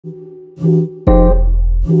В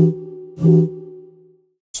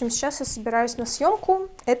общем, сейчас я собираюсь на съемку.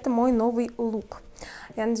 Это мой новый лук.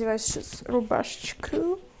 Я надеваю сейчас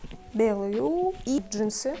рубашечку белую и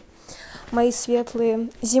джинсы мои светлые.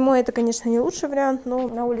 Зимой это, конечно, не лучший вариант, но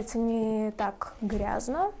на улице не так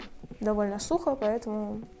грязно, довольно сухо,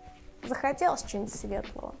 поэтому захотелось чего-нибудь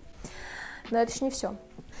светлого. Но это еще не все.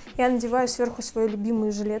 Я надеваю сверху свою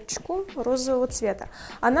любимую жилеточку розового цвета.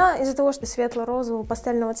 Она из-за того, что светло-розового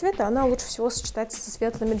пастельного цвета, она лучше всего сочетается со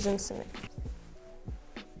светлыми джинсами.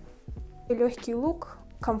 Легкий лук,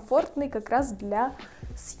 комфортный как раз для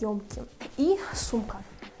съемки. И сумка.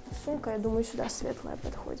 Сумка, я думаю, сюда светлая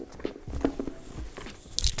подходит.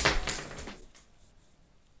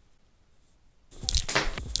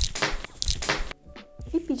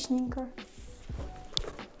 Эпичненько.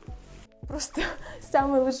 Просто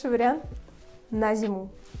самый лучший вариант на зиму.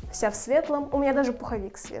 Вся в светлом. У меня даже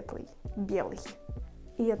пуховик светлый, белый.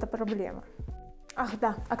 И это проблема. Ах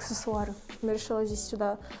да, аксессуары. Я решила здесь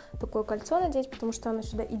сюда такое кольцо надеть, потому что оно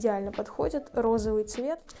сюда идеально подходит. Розовый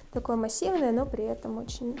цвет. Такое массивное, но при этом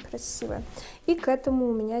очень красивое. И к этому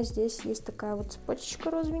у меня здесь есть такая вот цепочечка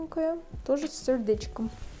розовенькая. Тоже с сердечком.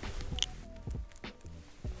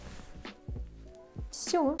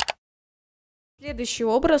 Все. Следующий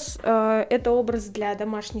образ, это образ для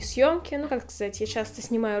домашней съемки. Ну, как сказать, я часто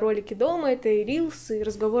снимаю ролики дома, это и рилсы, и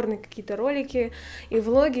разговорные какие-то ролики, и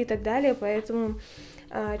влоги, и так далее, поэтому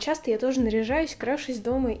часто я тоже наряжаюсь, крашусь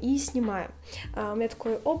дома и снимаю. У меня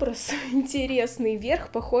такой образ интересный, верх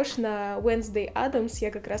похож на Wednesday Addams,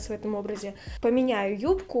 я как раз в этом образе поменяю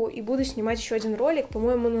юбку и буду снимать еще один ролик,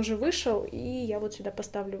 по-моему, он уже вышел, и я вот сюда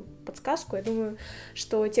поставлю подсказку, я думаю,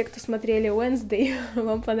 что те, кто смотрели Wednesday,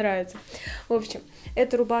 вам понравится. В общем,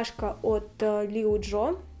 это рубашка от Лиу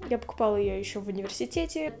Джо, я покупала ее еще в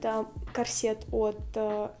университете, это корсет от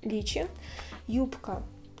Личи, юбка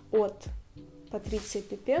от Патриция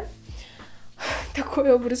Пепе.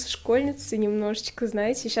 Такой образ школьницы немножечко,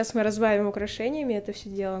 знаете. Сейчас мы разбавим украшениями это все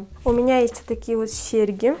дело. У меня есть такие вот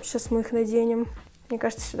серьги. Сейчас мы их наденем. Мне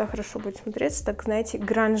кажется, сюда хорошо будет смотреться. Так, знаете,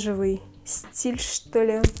 гранжевый стиль, что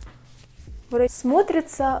ли.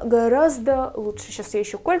 Смотрится гораздо лучше. Сейчас я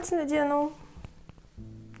еще кольца надену.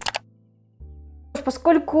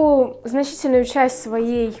 Поскольку значительную часть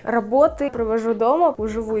своей работы провожу дома,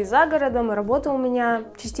 живу и за городом, и работа у меня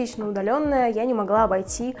частично удаленная, я не могла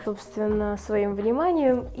обойти, собственно, своим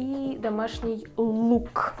вниманием и домашний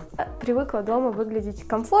лук. Привыкла дома выглядеть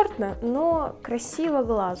комфортно, но красиво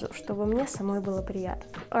глазу, чтобы мне самой было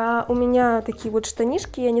приятно. У меня такие вот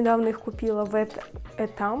штанишки, я недавно их купила в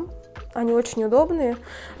этом. Они очень удобные,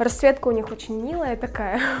 расцветка у них очень милая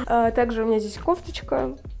такая. Также у меня здесь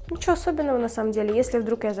кофточка. Ничего особенного на самом деле. Если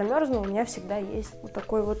вдруг я замерзну, у меня всегда есть вот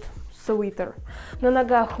такой вот свитер. На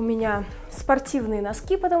ногах у меня спортивные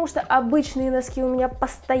носки, потому что обычные носки у меня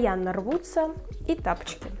постоянно рвутся, и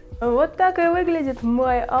тапочки. Вот так и выглядит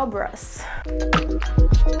мой образ.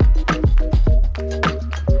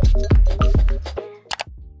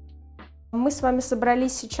 Мы с вами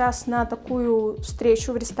собрались сейчас на такую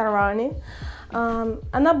встречу в ресторане.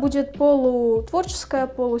 Она будет полутворческая,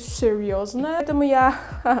 полусерьезная, поэтому я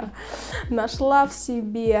нашла в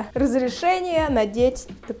себе разрешение надеть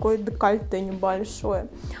такое декольте небольшое.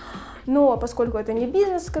 Но поскольку это не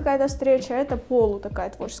бизнес какая-то встреча, это такая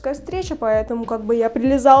творческая встреча, поэтому как бы я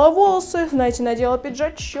прилизала волосы, знаете, надела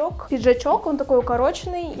пиджачок. Пиджачок, он такой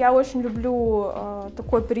укороченный. Я очень люблю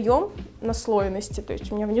такой прием наслоенности, то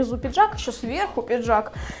есть у меня внизу пиджак, еще сверху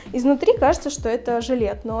пиджак. Изнутри кажется, что это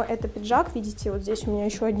жилет, но это пиджак, видите, вот здесь у меня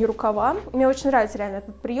еще одни рукава. Мне очень нравится реально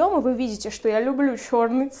этот прием, и вы видите, что я люблю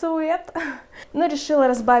черный цвет. Но решила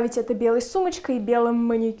разбавить это белой сумочкой и белым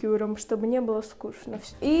маникюром, чтобы не было скучно.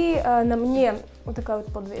 И на мне вот такая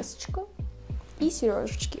вот подвесочка и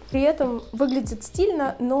сережечки. При этом выглядит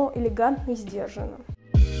стильно, но элегантно и сдержанно.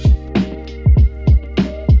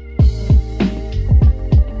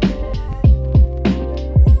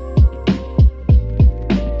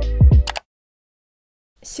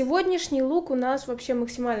 Сегодняшний лук у нас вообще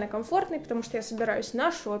максимально комфортный, потому что я собираюсь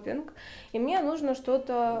на шопинг, и мне нужно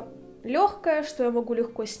что-то легкое, что я могу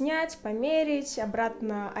легко снять, померить,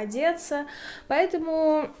 обратно одеться,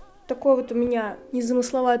 поэтому такой вот у меня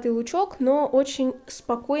незамысловатый лучок, но очень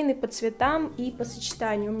спокойный по цветам и по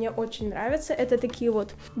сочетанию. Мне очень нравится. Это такие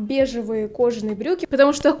вот бежевые кожаные брюки,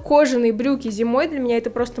 потому что кожаные брюки зимой для меня это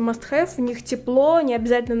просто must-have, в них тепло, не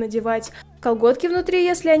обязательно надевать колготки внутри,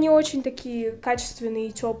 если они очень такие качественные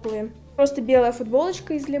и теплые. Просто белая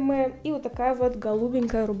футболочка из лиме и вот такая вот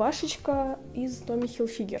голубенькая рубашечка из Tommy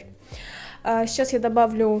Hilfiger. Сейчас я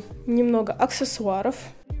добавлю немного аксессуаров.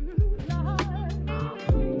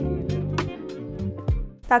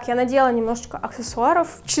 Так, я надела немножечко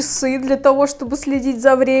аксессуаров, часы для того, чтобы следить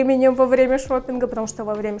за временем во время шопинга, потому что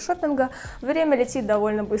во время шопинга время летит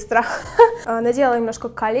довольно быстро. Надела немножко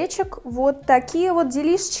колечек, вот такие вот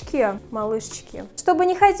делишечки, малышечки. Чтобы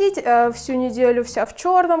не ходить всю неделю вся в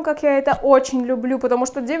черном, как я это очень люблю, потому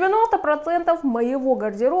что 90% моего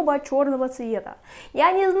гардероба черного цвета.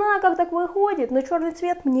 Я не знаю, как так выходит, но черный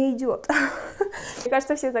цвет мне идет. Мне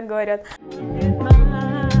кажется, все так говорят.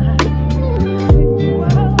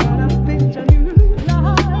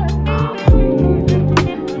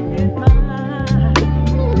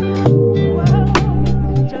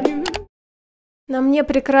 На мне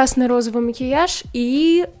прекрасный розовый макияж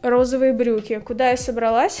и розовые брюки. Куда я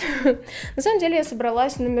собралась? На самом деле я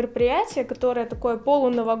собралась на мероприятие, которое такое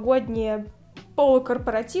полуновогоднее,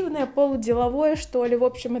 полукорпоративное, полуделовое, что ли. В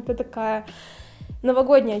общем, это такая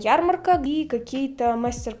новогодняя ярмарка и какие-то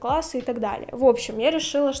мастер-классы и так далее. В общем, я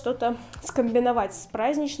решила что-то скомбиновать с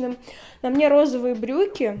праздничным. На мне розовые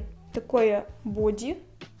брюки, такое боди.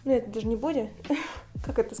 Ну, это даже не боди,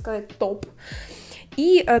 как это сказать, топ.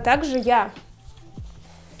 И также я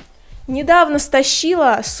недавно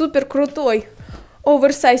стащила супер крутой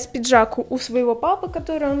оверсайз пиджак у своего папы,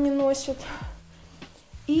 который он не носит,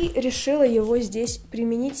 и решила его здесь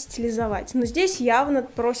применить, стилизовать. Но здесь явно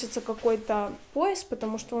просится какой-то пояс,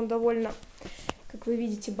 потому что он довольно, как вы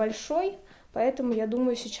видите, большой, поэтому я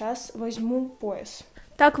думаю, сейчас возьму пояс.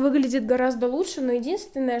 Так выглядит гораздо лучше, но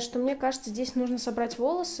единственное, что мне кажется, здесь нужно собрать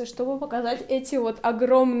волосы, чтобы показать эти вот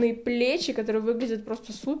огромные плечи, которые выглядят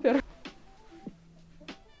просто супер.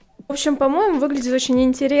 В общем, по-моему, выглядит очень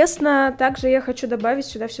интересно. Также я хочу добавить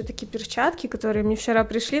сюда все-таки перчатки, которые мне вчера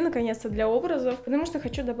пришли, наконец-то, для образов, потому что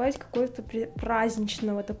хочу добавить какого-то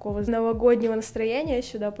праздничного такого новогоднего настроения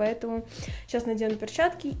сюда, поэтому сейчас надену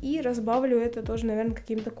перчатки и разбавлю это тоже, наверное,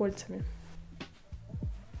 какими-то кольцами.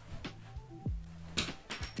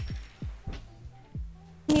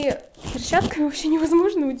 И перчатками вообще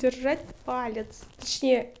невозможно удержать палец,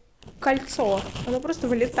 точнее, кольцо, оно просто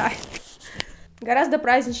вылетает. Гораздо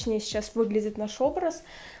праздничнее сейчас выглядит наш образ.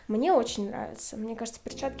 Мне очень нравится. Мне кажется,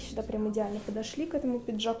 перчатки сюда прям идеально подошли к этому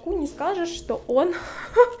пиджаку. Не скажешь, что он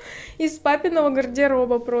из папиного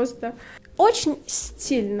гардероба просто. Очень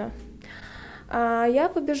стильно. Я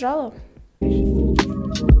побежала.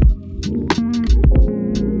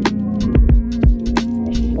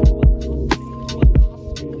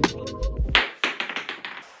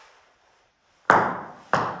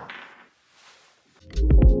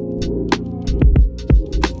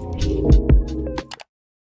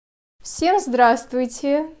 Всем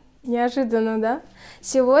здравствуйте! Неожиданно, да?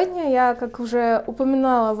 Сегодня я, как уже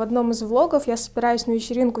упоминала в одном из влогов, я собираюсь на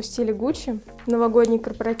вечеринку в стиле Гуччи, новогодний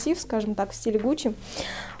корпоратив, скажем так, в стиле Гуччи.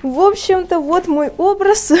 В общем-то, вот мой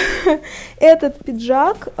образ. Этот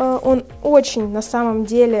пиджак, он очень, на самом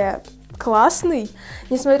деле, классный,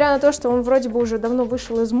 несмотря на то, что он вроде бы уже давно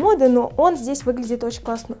вышел из моды, но он здесь выглядит очень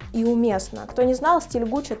классно и уместно. Кто не знал, стиль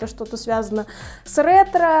Гуччи — это что-то связано с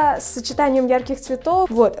ретро, с сочетанием ярких цветов.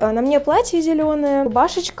 Вот, на мне платье зеленое,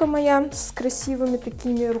 рубашечка моя с красивыми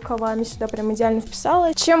такими рукавами сюда прям идеально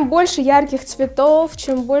вписала. Чем больше ярких цветов,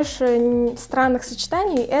 чем больше странных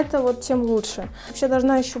сочетаний, это вот тем лучше. Вообще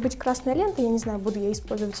должна еще быть красная лента, я не знаю, буду я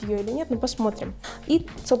использовать ее или нет, но посмотрим. И,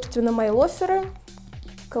 собственно, мои лоферы.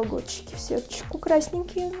 Колготчики в сеточку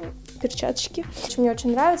красненькие, перчаточки. Мне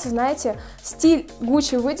очень нравится, знаете, стиль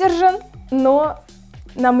Гуччи выдержан, но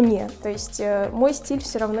на мне. То есть мой стиль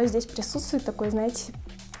все равно здесь присутствует, такой, знаете,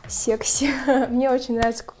 секси. Мне очень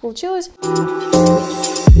нравится, как получилось.